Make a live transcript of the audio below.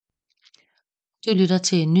Du lytter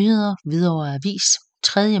til Nyheder, Hvidovre Avis,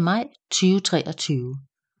 3. maj 2023.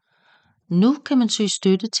 Nu kan man søge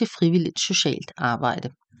støtte til frivilligt socialt arbejde.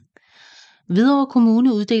 Hvidovre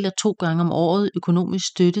Kommune uddeler 2 gange om året økonomisk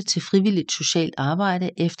støtte til frivilligt socialt arbejde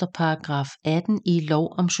efter paragraf 18 i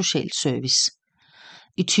lov om social service.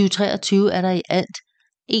 I 2023 er der i alt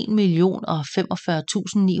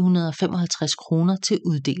 1.045.955 kroner til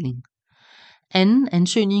uddeling. Anden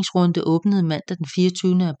ansøgningsrunde åbnede mandag den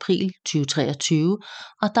 24. april 2023,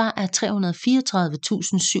 og der er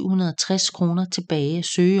 334.760 kroner tilbage at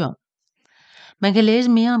søge om. Man kan læse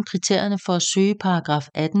mere om kriterierne for at søge paragraf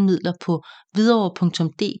 18 midler på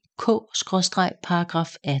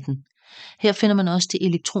hvidovre.dk/paragraf 18. Her finder man også det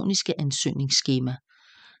elektroniske ansøgningsskema.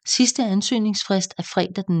 Sidste ansøgningsfrist er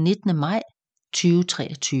fredag den 19. maj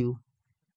 2023.